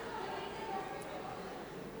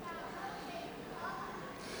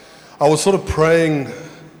I was sort of praying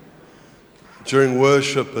during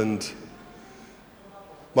worship, and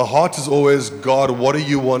my heart is always, God, what are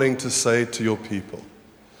you wanting to say to your people?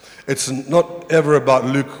 It's not ever about,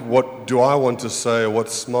 Luke, what do I want to say, or what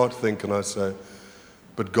smart thing can I say?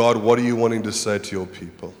 But God, what are you wanting to say to your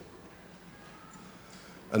people?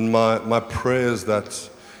 And my prayer is that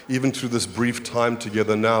even through this brief time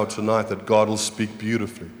together now, tonight, that God will speak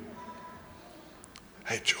beautifully.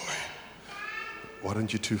 Hey, Joy, why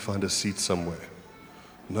don't you two find a seat somewhere?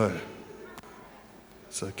 No.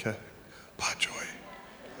 It's okay. Bye, Joy.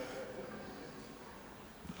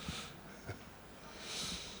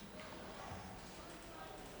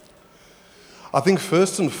 I think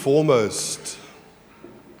first and foremost,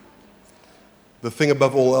 the thing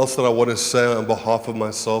above all else that I want to say on behalf of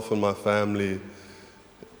myself and my family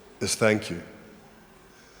is thank you.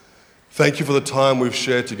 Thank you for the time we've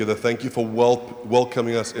shared together. Thank you for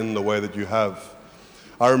welcoming us in the way that you have.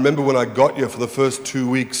 I remember when I got here for the first 2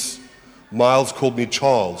 weeks, Miles called me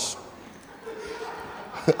Charles.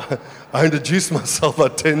 I introduced myself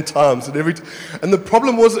about 10 times, and the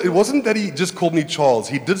problem was, it wasn't that he just called me Charles.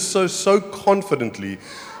 He did so confidently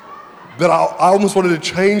that I almost wanted to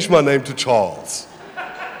change my name to Charles.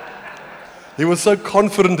 He was so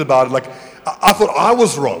confident about it, like I thought I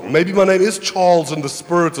was wrong. Maybe my name is Charles in the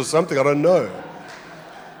spirit or something, I don't know.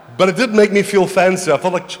 But it did make me feel fancy. I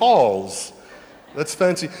felt like, Charles, that's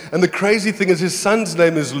fancy. And the crazy thing is his son's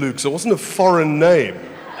name is Luke, so it wasn't a foreign name.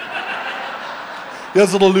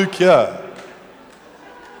 Here's little Luke here.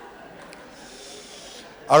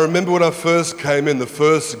 I remember when I first came in, the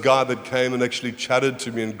first guy that came and actually chatted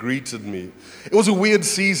to me and greeted me. It was a weird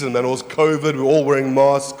season, man. It was COVID. We were all wearing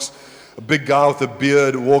masks. A big guy with a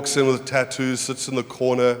beard walks in with tattoos, sits in the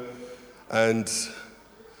corner. And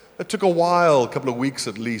it took a while, a couple of weeks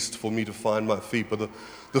at least, for me to find my feet. But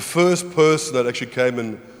the first person that actually came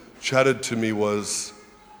and chatted to me was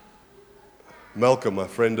Malcolm, my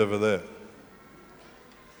friend over there.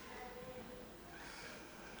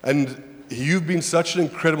 And you've been such an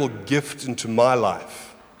incredible gift into my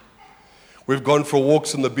life. We've gone for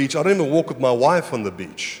walks on the beach. I don't even walk with my wife on the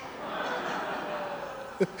beach.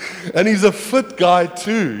 And he's a fit guy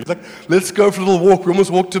too. He's like, let's go for a little walk. We almost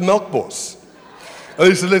walked to Melkbos. And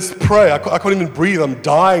he said, let's pray. I can't even breathe. I'm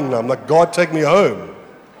dying now. I'm like, God, take me home.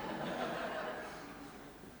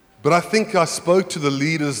 But I think I spoke to the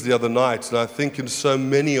leaders the other night, and I think in so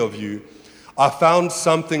many of you, I found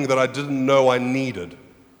something that I didn't know I needed.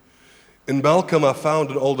 In Malcolm, I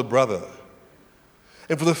found an older brother.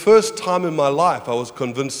 And for the first time in my life, I was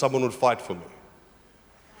convinced someone would fight for me.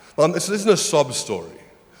 Now, this isn't a sob story.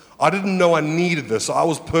 I didn't know I needed this. I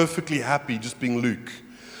was perfectly happy just being Luke.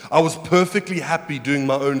 I was perfectly happy doing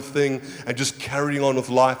my own thing and just carrying on with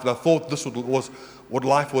life. And I thought this was what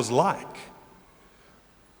life was like.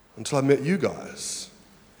 Until I met you guys.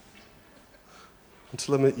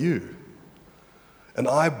 Until I met you. And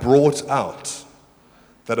I brought out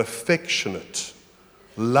that affectionate,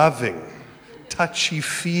 loving,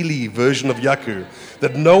 touchy-feely version of Yaku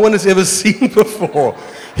that no one has ever seen before.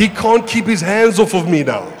 He can't keep his hands off of me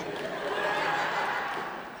now.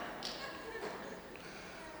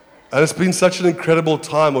 And it's been such an incredible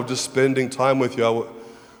time of just spending time with you.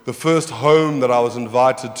 The first home that I was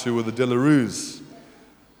invited to were the Delarues.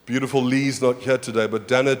 Beautiful Lee's not here today, but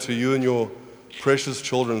Dana, to you and your precious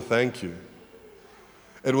children, thank you.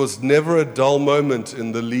 It was never a dull moment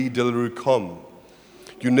in the Lee Delarue Com.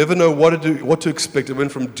 You never know what to expect. It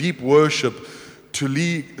went from deep worship to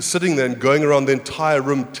Lee sitting there and going around the entire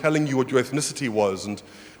room telling you what your ethnicity was and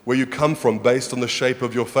where you come from based on the shape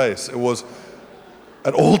of your face. It was,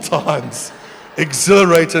 at all times,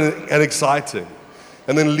 exhilarating and exciting.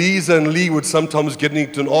 And then Lisa and Lee would sometimes get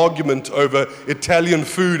into an argument over Italian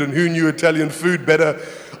food and who knew Italian food better.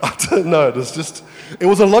 I don't know. It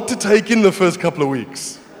was a lot to take in the first couple of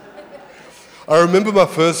weeks. I remember my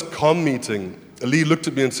first comm meeting. Lee looked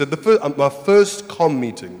at me and said, my first comm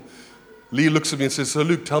meeting. Lee looks at me and says, so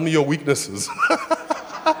Luke, tell me your weaknesses.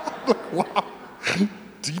 Like, wow,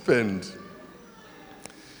 deep end.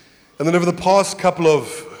 And then over the past couple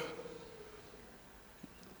of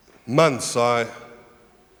months, I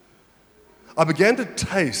began to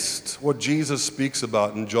taste what Jesus speaks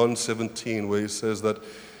about in John 17, where he says that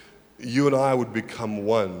you and I would become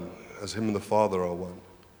one, as him and the Father are one.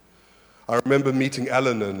 I remember meeting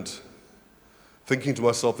Alan and thinking to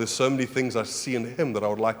myself, there's so many things I see in him that I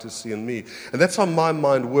would like to see in me. And that's how my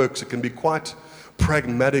mind works. It can be quite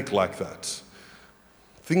pragmatic like that.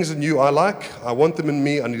 Things in you I want them in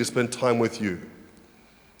me, I need to spend time with you.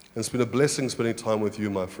 And it's been a blessing spending time with you,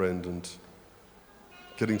 my friend, and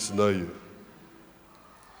getting to know you.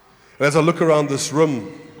 And as I look around this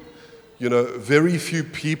room, very few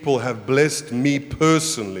people have blessed me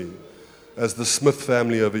personally as the Smith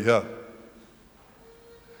family over here.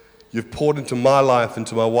 You've poured into my life,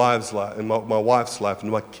 into my wife's life, and my wife's life,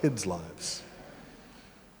 into my kids' lives.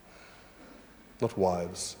 Not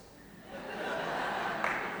wives.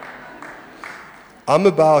 I'm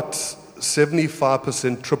about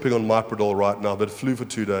 75% tripping on Myprodol right now, but it flew for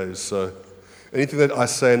 2 days, so anything that I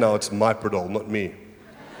say now, it's Myprodol, not me.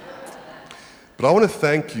 But I want to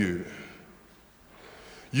thank you.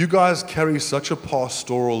 You guys carry such a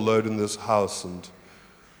pastoral load in this house, and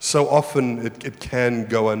so often it can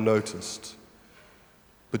go unnoticed.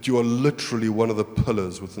 But you are literally one of the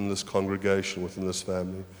pillars within this congregation, within this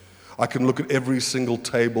family. I can look at every single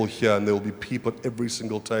table here, and there will be people at every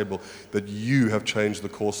single table that you have changed the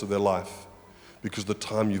course of their life because of the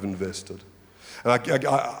time you've invested. And I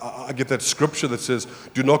get that scripture that says,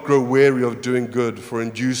 do not grow weary of doing good, for in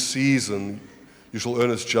due season you shall earn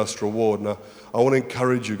its just reward. Now, I want to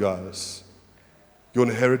encourage you guys. Your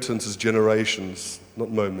inheritance is generations, not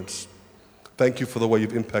moments. Thank you for the way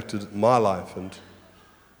you've impacted my life and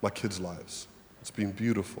my kids' lives. It's been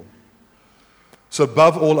beautiful. So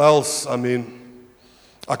above all else,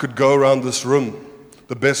 I could go around this room,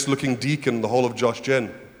 the best looking deacon in the whole of Josh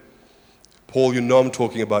Gen. Paul, you know I'm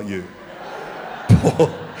talking about you.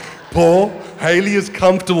 Paul, Haley is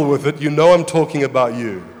comfortable with it. You know I'm talking about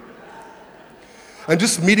you. And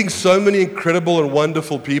just meeting so many incredible and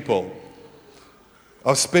wonderful people.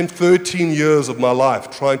 I've spent 13 years of my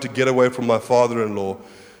life trying to get away from my father-in-law,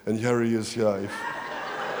 and here he is here.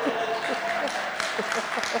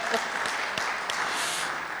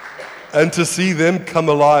 And to see them come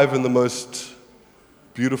alive in the most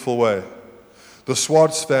beautiful way. The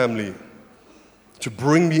Swartz family, to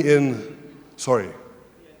bring me in,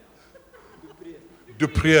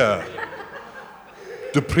 Duprier,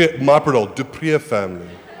 Myprodol, Duprier family,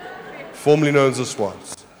 formerly known as the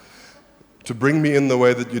Swartz, to bring me in the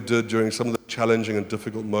way that you did during some of the challenging and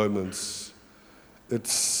difficult moments.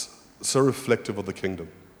 It's so reflective of the kingdom.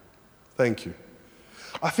 Thank you.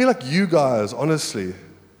 I feel like you guys, honestly,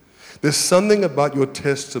 there's something about your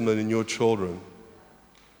testimony and your children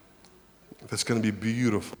that's going to be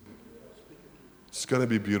beautiful. It's going to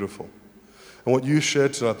be beautiful. And what you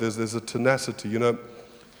shared tonight, there's a tenacity.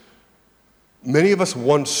 Many of us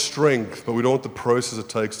want strength, but we don't want the process it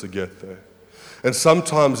takes to get there. And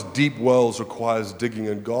sometimes deep wells requires digging,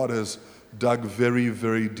 and God has dug very,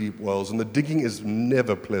 very deep wells. And the digging is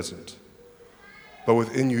never pleasant. But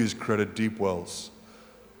within you, He's created deep wells.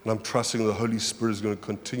 And I'm trusting the Holy Spirit is going to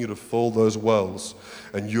continue to fill those wells,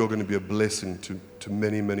 and you're going to be a blessing to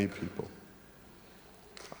many, many people.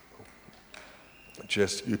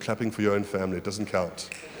 Jess, you're clapping for your own family. It doesn't count.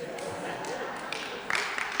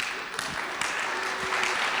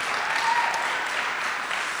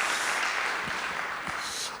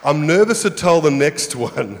 I'm nervous to tell the next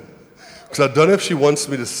one, because I don't know if she wants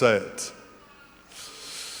me to say it.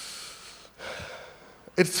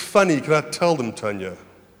 It's funny. Can I tell them, Tanya?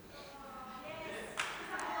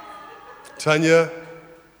 Tanya,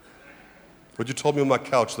 what you told me on my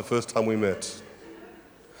couch the first time we met.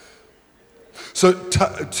 So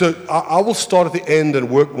I will start at the end and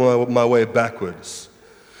work my way backwards.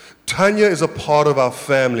 Tanya is a part of our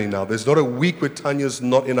family now. There's not a week where Tanya's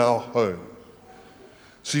not in our home.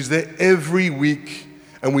 She's there every week,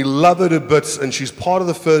 and we love her to bits, and she's part of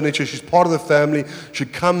the furniture, she's part of the family. She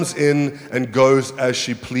comes in and goes as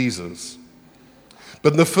she pleases.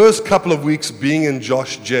 But in the first couple of weeks being in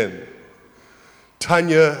Josh Gen,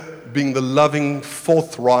 Tanya, being the loving,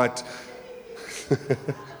 forthright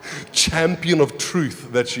champion of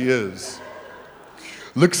truth that she is,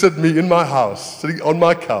 looks at me in my house, sitting on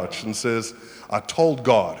my couch, and says, I told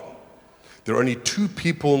God, there are only 2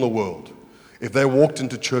 people in the world. If they walked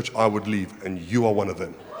into church, I would leave, and you are one of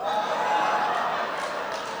them.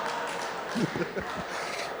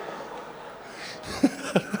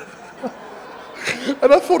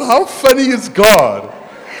 And I thought, how funny is God?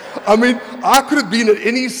 I could have been at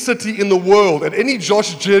any city in the world, at any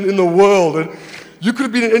Josh Gen in the world, and you could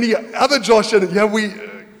have been at any other Josh Gen.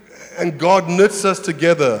 And God knits us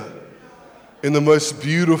together in the most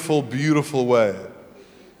beautiful, beautiful way.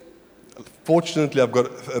 Fortunately, I've got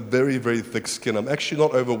a very, very thick skin. I'm actually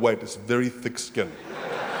not overweight. It's very thick skin.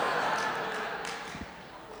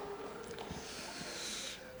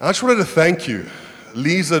 I just wanted to thank you.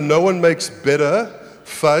 Lisa, no one makes better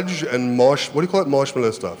fudge and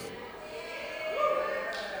marshmallow stuff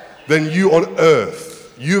than you on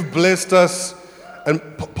earth. You've blessed us, and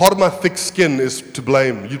part of my thick skin is to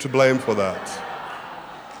blame for that.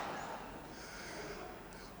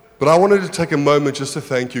 But I wanted to take a moment just to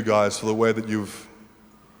thank you guys for the way that you've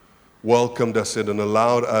welcomed us in and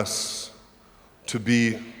allowed us to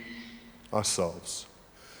be ourselves.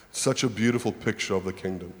 Such a beautiful picture of the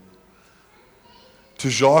kingdom. To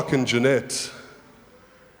Jacques and Jeanette,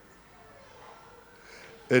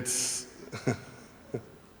 it's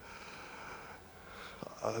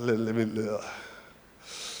let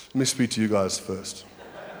me speak to you guys first.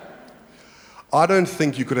 I don't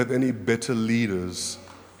think you could have any better leaders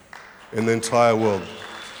in the entire world.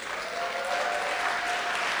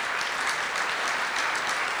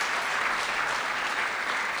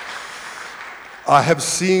 I have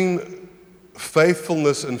seen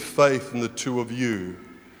faithfulness and faith in the two of you.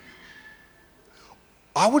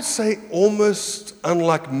 I would say almost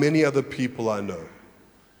unlike many other people I know.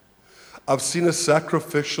 I've seen a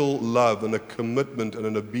sacrificial love and a commitment and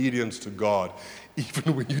an obedience to God,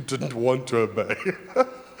 even when you didn't want to obey.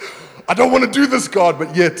 I don't want to do this, God,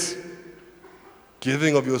 but yet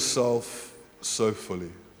giving of yourself so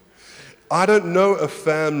fully. I don't know a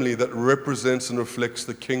family that represents and reflects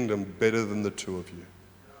the kingdom better than the two of you.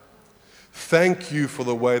 Thank you for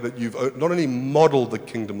the way that you've not only modeled the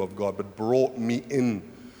kingdom of God, but brought me in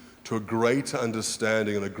to a greater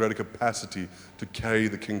understanding and a greater capacity to carry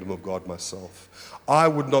the kingdom of God myself. I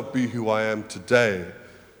would not be who I am today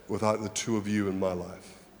without the two of you in my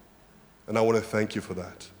life. And I want to thank you for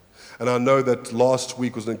that. And I know that last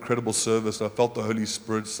week was an incredible service, and I felt the Holy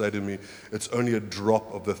Spirit say to me, it's only a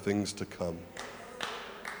drop of the things to come.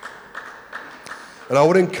 And I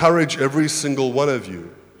would encourage every single one of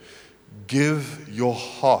you, give your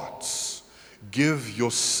hearts, give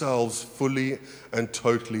yourselves fully and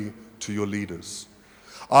totally to your leaders.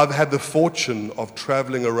 I've had the fortune of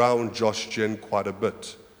traveling around Josh Gen quite a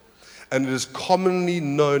bit. And it is commonly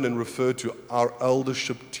known and referred to our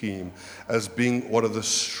eldership team as being one of the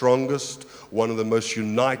strongest, one of the most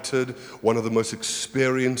united, one of the most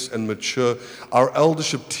experienced and mature. Our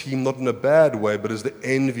eldership team, not in a bad way, but is the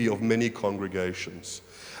envy of many congregations.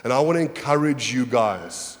 And I want to encourage you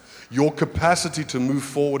guys. Your capacity to move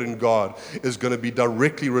forward in God is going to be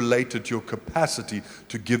directly related to your capacity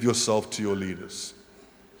to give yourself to your leaders.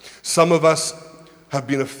 Some of us have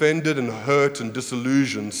been offended and hurt and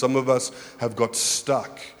disillusioned. Some of us have got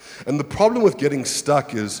stuck. And the problem with getting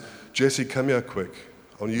stuck is, Jesse, come here quick.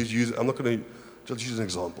 I'm not going to just use an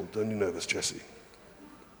example. Don't be nervous, Jesse.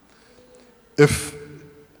 If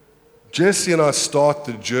Jesse and I start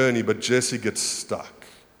the journey, but Jesse gets stuck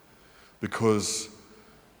because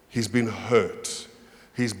he's been hurt,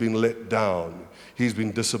 he's been let down, he's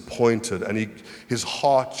been disappointed, and his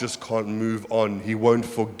heart just can't move on. He won't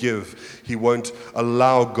forgive. He won't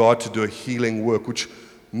allow God to do a healing work, which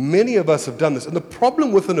many of us have done this. And the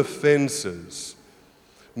problem with an offense is,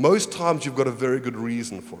 most times you've got a very good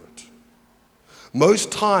reason for it.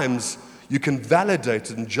 Most times you can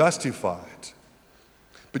validate it and justify it.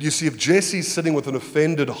 But you see, if Jesse's sitting with an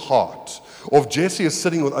offended heart, or if Jesse is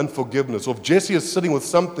sitting with unforgiveness, or if Jesse is sitting with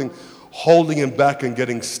something holding him back and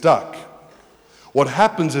getting stuck, what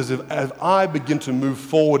happens is as I begin to move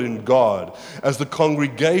forward in God, as the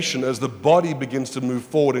congregation, as the body begins to move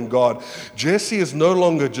forward in God, Jesse is no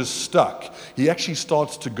longer just stuck. He actually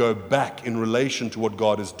starts to go back in relation to what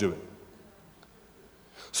God is doing.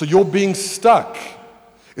 So your being stuck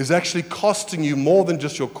is actually costing you more than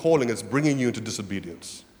just your calling. It's bringing you into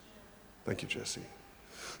disobedience. Thank you, Jesse.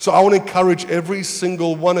 So I want to encourage every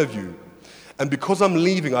single one of you, and because I'm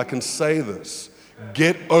leaving, I can say this: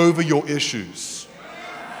 get over your issues.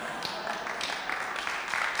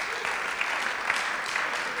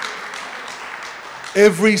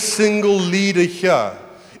 Every single leader here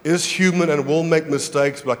is human and will make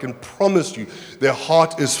mistakes, but I can promise you, their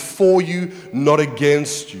heart is for you, not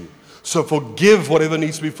against you. So forgive whatever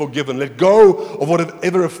needs to be forgiven. Let go of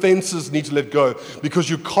whatever offenses need to let go, because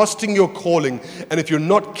you're costing your calling, and if you're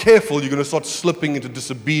not careful, you're going to start slipping into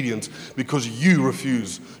disobedience because you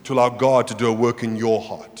refuse to allow God to do a work in your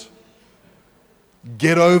heart.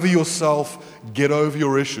 Get over yourself. Get over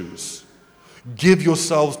your issues. Give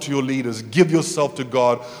yourselves to your leaders. Give yourself to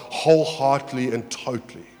God wholeheartedly and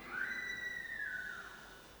totally.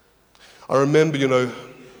 I remember,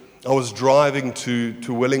 I was driving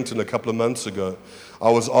to Wellington a couple of months ago.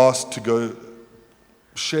 I was asked to go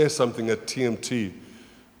share something at TMT.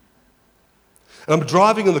 And I'm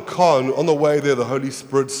driving in the car, and on the way there, the Holy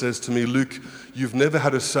Spirit says to me, Luke, you've never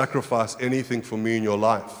had to sacrifice anything for me in your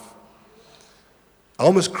life. I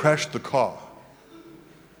almost crashed the car.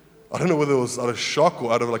 I don't know whether it was out of shock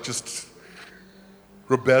or out of just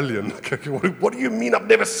rebellion. What do you mean I've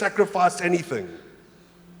never sacrificed anything?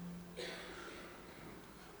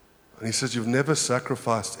 And he says, you've never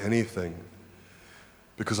sacrificed anything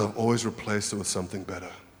because I've always replaced it with something better.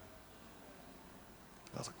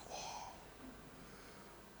 I was like, whoa.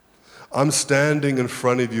 I'm standing in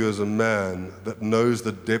front of you as a man that knows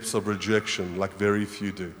the depths of rejection like very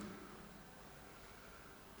few do.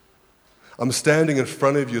 I'm standing in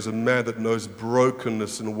front of you as a man that knows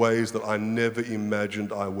brokenness in ways that I never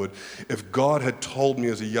imagined I would. If God had told me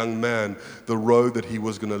as a young man the road that he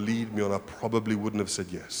was going to lead me on, I probably wouldn't have said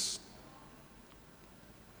yes.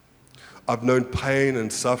 I've known pain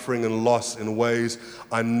and suffering and loss in ways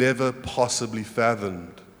I never possibly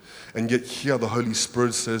fathomed. And yet here the Holy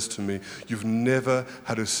Spirit says to me, you've never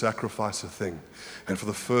had to sacrifice a thing. And for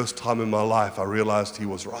the first time in my life, I realized he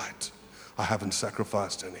was right. I haven't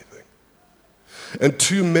sacrificed anything. And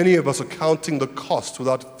too many of us are counting the cost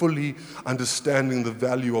without fully understanding the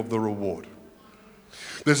value of the reward.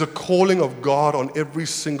 There's a calling of God on every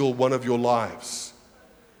single one of your lives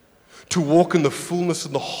to walk in the fullness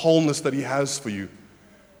and the wholeness that he has for you.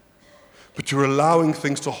 But you're allowing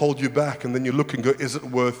things to hold you back, and then you look and go, is it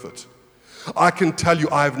worth it? I can tell you,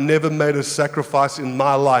 I've never made a sacrifice in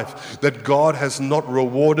my life that God has not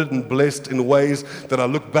rewarded and blessed in ways that I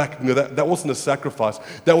look back and go, that wasn't a sacrifice.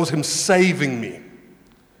 That was him saving me.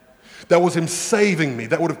 That was him saving me.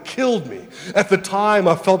 That would have killed me. At the time,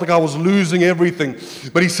 I felt like I was losing everything.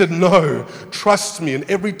 But he said, no, trust me. And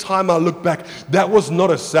every time I look back, that was not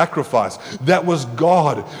a sacrifice. That was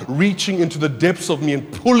God reaching into the depths of me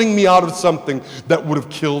and pulling me out of something that would have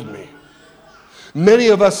killed me. Many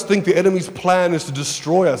of us think the enemy's plan is to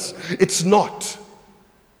destroy us. It's not.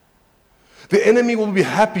 The enemy will be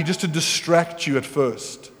happy just to distract you at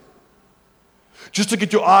first. Just to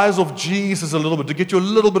get your eyes off Jesus a little bit, to get you a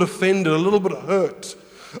little bit offended, a little bit hurt,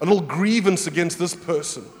 a little grievance against this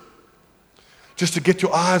person. Just to get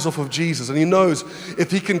your eyes off of Jesus. And he knows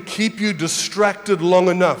if he can keep you distracted long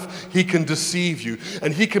enough, he can deceive you.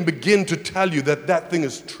 And he can begin to tell you that that thing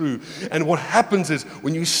is true. And what happens is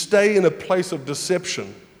when you stay in a place of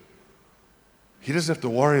deception, he doesn't have to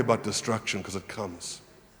worry about destruction because it comes.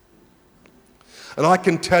 And I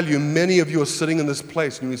can tell you, many of you are sitting in this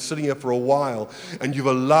place, and you've been sitting here for a while, and you've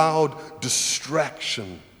allowed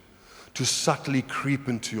distraction to subtly creep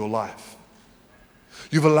into your life.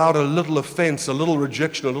 You've allowed a little offense, a little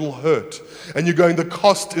rejection, a little hurt, and you're going, the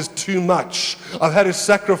cost is too much. I've had to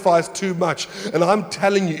sacrifice too much. And I'm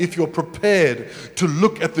telling you, if you're prepared to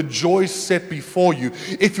look at the joy set before you,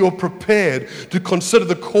 if you're prepared to consider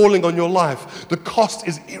the calling on your life, the cost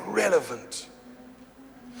is irrelevant.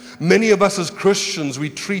 Many of us as Christians, we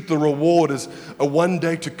treat the reward as a one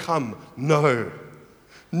day to come. No.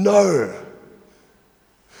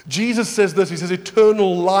 Jesus says this, he says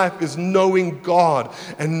eternal life is knowing God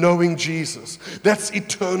and knowing Jesus. That's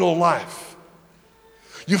eternal life.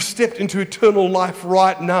 You've stepped into eternal life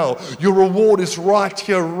right now. Your reward is right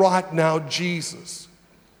here, right now, Jesus.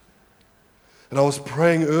 And I was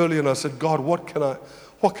praying earlier and I said, God, what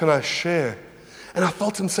can I share? And I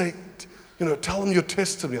felt him say, tell them your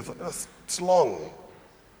testimony. I thought, oh, it's long.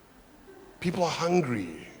 People are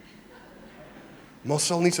hungry.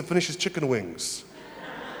 Marcel needs to finish his chicken wings.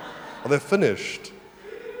 Are they finished?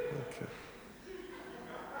 Okay.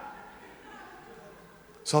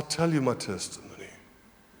 So I'll tell you my testimony.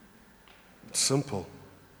 It's simple.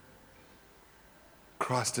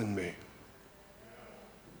 Christ in me.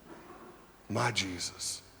 My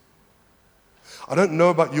Jesus. I don't know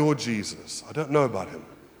about your Jesus. I don't know about him.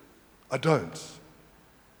 I don't.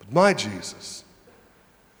 But my Jesus.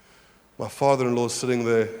 My father-in-law is sitting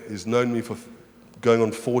there. He's known me for going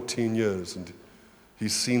on 14 years, and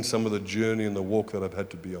he's seen some of the journey and the walk that I've had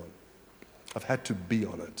to be on. I've had to be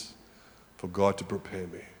on it for God to prepare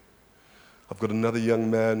me. I've got another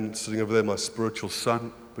young man sitting over there, my spiritual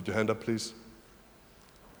son. Put your hand up, please.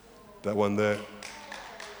 That one there.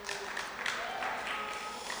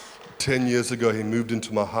 10 years ago, he moved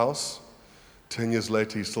into my house. 10 years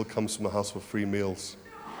later, he still comes to my house for free meals.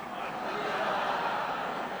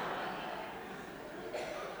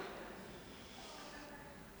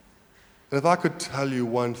 And if I could tell you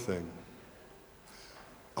one thing,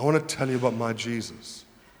 I want to tell you about my Jesus.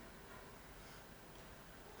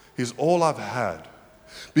 He's all I've had.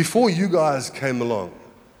 Before you guys came along,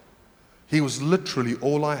 he was literally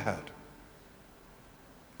all I had.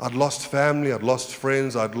 I'd lost family, I'd lost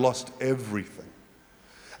friends, I'd lost everything.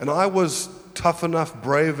 And I was tough enough,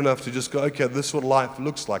 brave enough to just go, okay, this is what life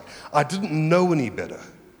looks like. I didn't know any better.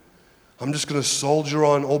 I'm just going to soldier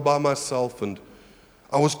on all by myself, and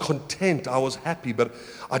I was content, I was happy, but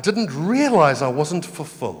I didn't realize I wasn't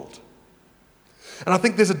fulfilled. And I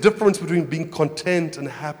think there's a difference between being content and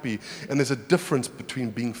happy, and there's a difference between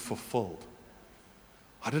being fulfilled.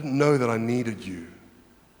 I didn't know that I needed you.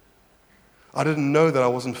 I didn't know that I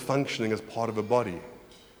wasn't functioning as part of a body.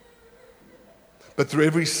 But through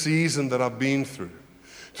every season that I've been through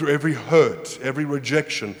through every hurt, every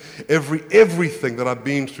rejection, everything that I've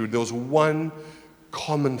been through, there was one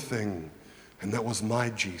common thing, and that was my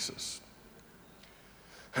Jesus.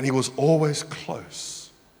 And he was always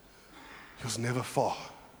close. He was never far.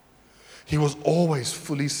 He was always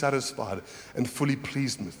fully satisfied and fully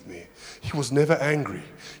pleased with me. He was never angry.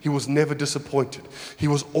 He was never disappointed. He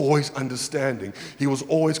was always understanding. He was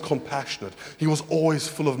always compassionate. He was always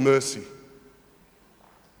full of mercy.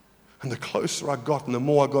 And the closer I got and the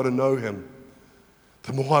more I got to know him,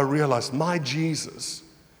 the more I realized my Jesus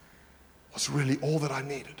was really all that I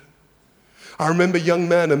needed. I remember a young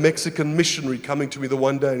man, a Mexican missionary, coming to me the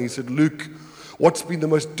one day, and he said, "Luke, what's been the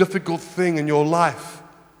most difficult thing in your life?"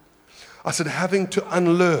 I said, "Having to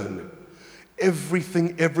unlearn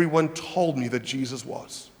everything everyone told me that Jesus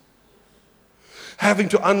was. Having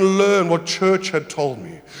to unlearn what church had told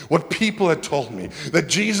me, what people had told me, that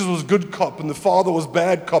Jesus was good cop and the Father was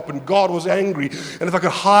bad cop and God was angry, and if I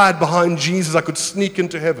could hide behind Jesus, I could sneak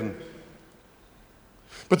into heaven."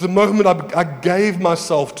 But the moment I gave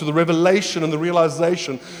myself to the revelation and the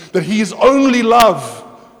realization that he is only love,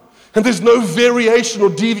 and there's no variation or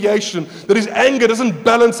deviation, that his anger doesn't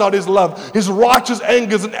balance out his love. His righteous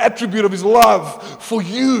anger is an attribute of his love for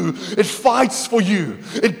you. It fights for you.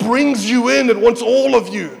 It brings you in. It wants all of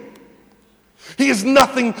you. He is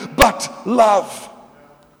nothing but love.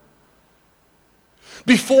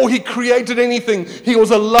 Before he created anything, he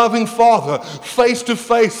was a loving father, face to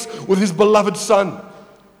face with his beloved son.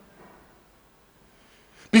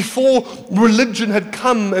 Before religion had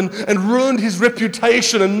come and ruined his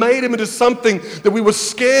reputation and made him into something that we were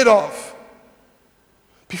scared of,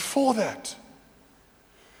 before that,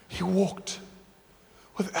 he walked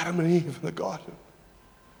with Adam and Eve in the garden.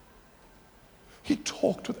 He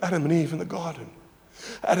talked with Adam and Eve in the garden.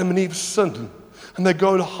 Adam and Eve sinned, and they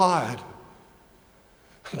go and hide.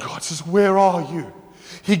 And God says, "Where are you?"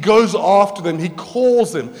 He goes after them. He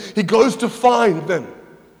calls them. He goes to find them.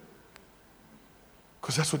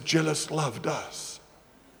 Because that's what jealous love does.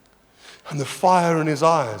 And the fire in his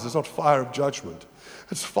eyes is not fire of judgment.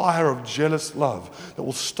 It's fire of jealous love that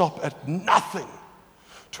will stop at nothing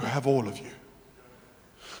to have all of you.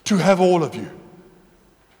 To have all of you.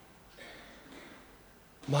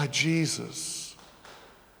 My Jesus.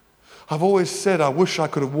 I've always said I wish I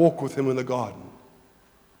could have walked with him in the garden.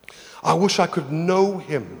 I wish I could know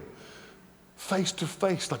him face to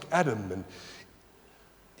face like Adam and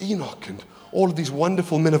Enoch and all of these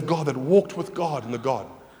wonderful men of God that walked with God in the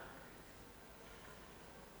garden.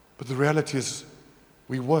 But the reality is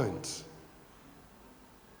we won't.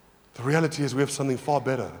 The reality is we have something far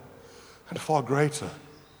better and far greater,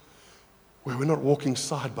 where we're not walking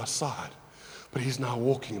side by side, but he's now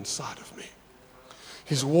walking inside of me.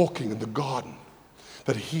 He's walking in the garden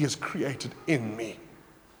that he has created in me.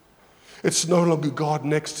 It's no longer God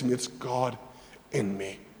next to me, it's God in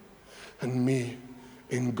me and me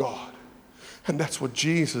in God. And that's what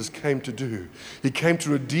Jesus came to do. He came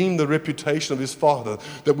to redeem the reputation of his Father,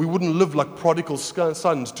 that we wouldn't live like prodigal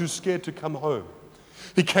sons, too scared to come home.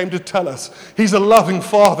 He came to tell us he's a loving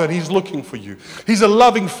Father and he's looking for you. He's a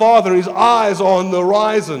loving Father, his eyes are on the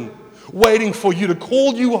horizon, waiting for you to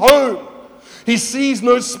call you home. He sees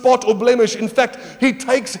no spot or blemish. In fact, he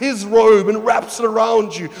takes his robe and wraps it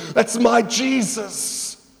around you. That's my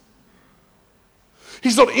Jesus.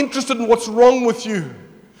 He's not interested in what's wrong with you.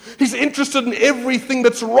 He's interested in everything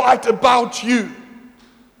that's right about you.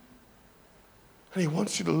 And he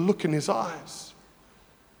wants you to look in his eyes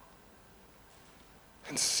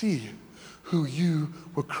and see who you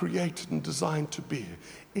were created and designed to be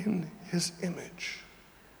in his image.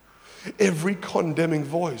 Every condemning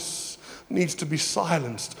voice needs to be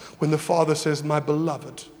silenced when the Father says, "My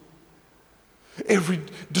beloved." Every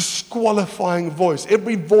disqualifying voice,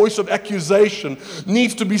 every voice of accusation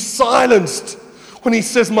needs to be silenced when he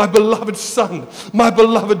says, "My beloved son, my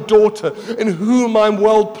beloved daughter, in whom I'm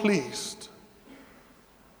well pleased."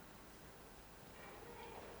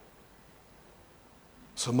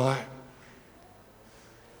 So my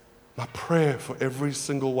prayer for every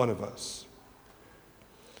single one of us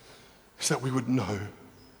is that we would know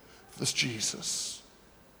this Jesus,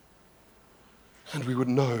 and we would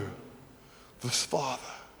know this Father.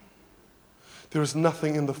 There is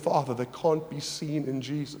nothing in the Father that can't be seen in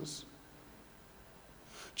Jesus.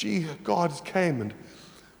 God came and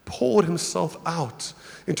poured himself out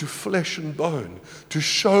into flesh and bone to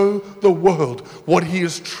show the world what he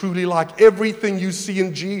is truly like. Everything you see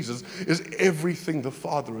in Jesus is everything the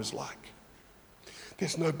Father is like.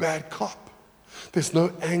 There's no bad cop. There's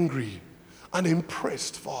no angry,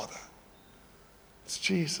 unimpressed Father. It's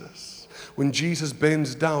Jesus. When Jesus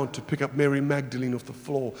bends down to pick up Mary Magdalene off the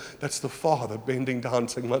floor, that's the Father bending down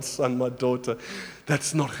saying, my son, my daughter,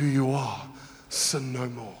 that's not who you are. Sin no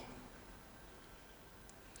more.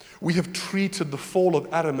 We have treated the fall of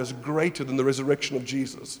Adam as greater than the resurrection of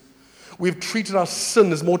Jesus. We have treated our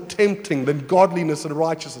sin as more tempting than godliness and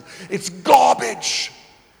righteousness. It's garbage.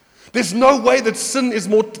 There's no way that sin is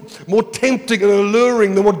more tempting and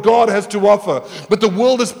alluring than what God has to offer. But the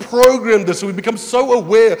world has programmed this, so we become so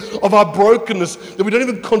aware of our brokenness that we don't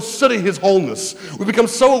even consider His wholeness. We become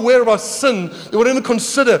so aware of our sin that we don't even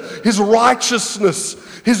consider His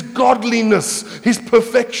righteousness, His godliness, His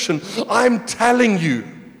perfection. I'm telling you,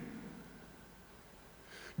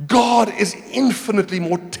 God is infinitely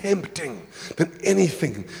more tempting than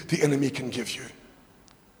anything the enemy can give you.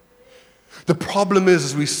 The problem is,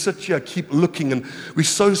 as we sit here, keep looking, and we're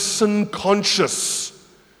so sin conscious.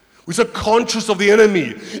 We're so conscious of the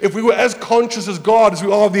enemy. If we were as conscious as God as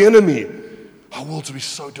we are of the enemy, our world would be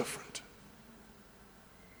so different.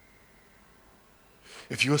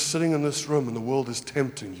 If you are sitting in this room and the world is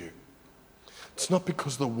tempting you, it's not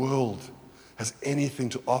because the world has anything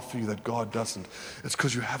to offer you that God doesn't. It's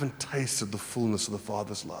because you haven't tasted the fullness of the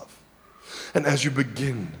Father's love. And as you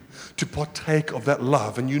begin to partake of that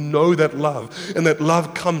love, and you know that love, and that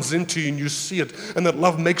love comes into you and you see it, and that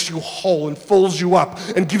love makes you whole and fills you up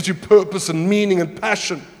and gives you purpose and meaning and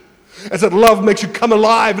passion, as that love makes you come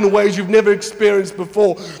alive in ways you've never experienced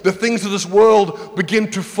before, the things of this world begin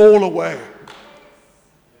to fall away.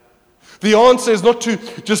 The answer is not to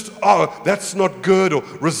just, oh, that's not good, or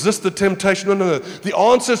resist the temptation. No. The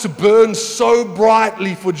answer is to burn so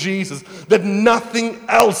brightly for Jesus that nothing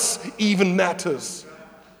else even matters.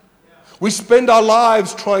 We spend our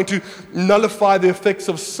lives trying to nullify the effects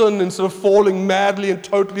of sin instead of falling madly and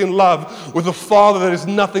totally in love with a Father that is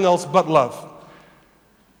nothing else but love.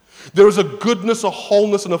 There is a goodness, a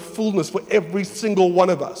wholeness, and a fullness for every single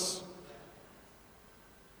one of us.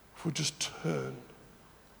 If we just turn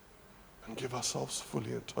and give ourselves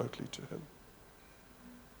fully and totally to Him.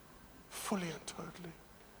 Fully and totally.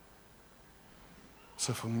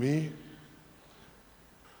 So for me,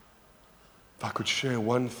 if I could share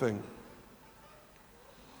one thing,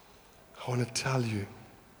 I want to tell you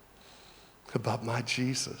about my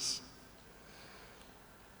Jesus.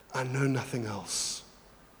 I know nothing else.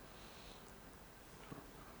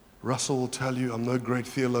 Russell will tell you I'm no great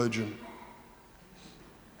theologian.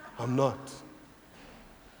 I'm not.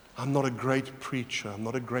 I'm not a great preacher. I'm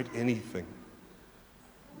not a great anything.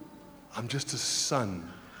 I'm just a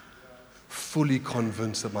son, fully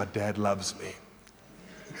convinced that my dad loves me.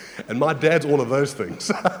 And my dad's all of those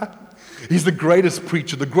things. He's the greatest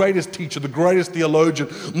preacher, the greatest teacher, the greatest theologian.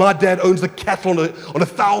 My dad owns the cattle on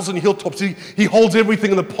 1,000 hilltops. He holds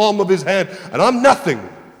everything in the palm of his hand. And I'm nothing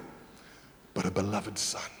but a beloved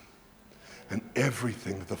son. And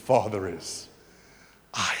everything that the Father is,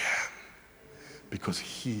 I am. Because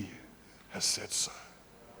He has said so.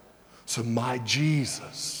 So my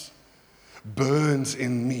Jesus burns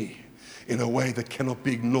in me in a way that cannot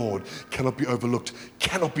be ignored, cannot be overlooked,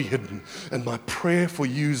 cannot be hidden. And my prayer for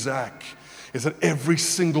you, Zach, is that every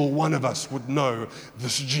single one of us would know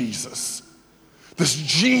this Jesus that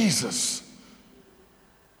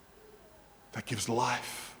gives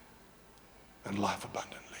life and life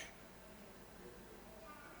abundantly.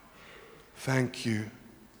 Thank you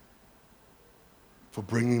for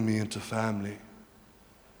bringing me into family.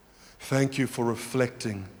 Thank you for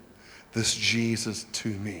reflecting this Jesus to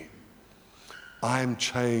me. I am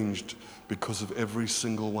changed because of every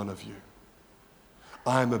single one of you.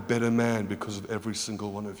 I am a better man because of every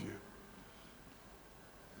single one of you.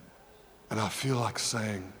 And I feel like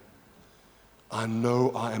saying, I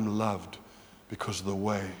know I am loved because of the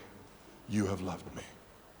way you have loved me.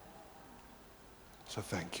 So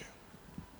thank you.